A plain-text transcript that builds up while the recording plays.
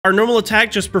Our normal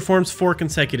attack just performs 4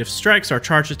 consecutive strikes. Our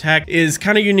charge attack is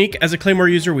kind of unique. As a Claymore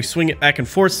user, we swing it back and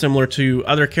forth similar to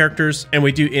other characters, and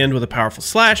we do end with a powerful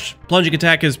slash. Plunging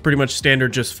attack is pretty much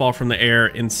standard, just fall from the air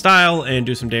in style and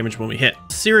do some damage when we hit.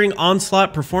 Searing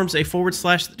Onslaught performs a forward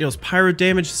slash that deals pyro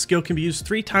damage. The skill can be used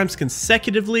 3 times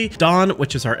consecutively. Dawn,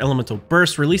 which is our elemental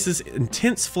burst, releases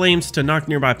intense flames to knock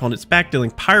nearby opponents back, dealing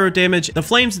pyro damage. The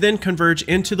flames then converge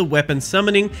into the weapon,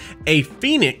 summoning a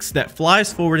phoenix that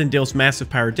flies forward and deals massive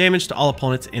pyro damage to all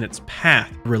opponents in its path.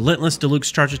 Relentless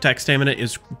Diluc's charge attack stamina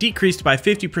is decreased by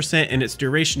 50% and its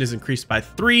duration is increased by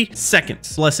 3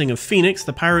 seconds. Blessing of Phoenix,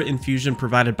 the pyro infusion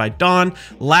provided by Dawn,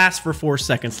 lasts for 4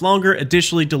 seconds longer.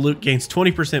 Additionally, Diluc gains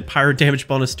 20% pyro damage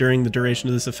bonus during the duration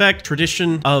of this effect.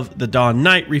 Tradition of the Dawn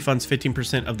Knight refunds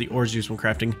 15% of the ores used when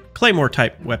crafting Claymore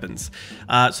type weapons.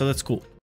 So that's cool.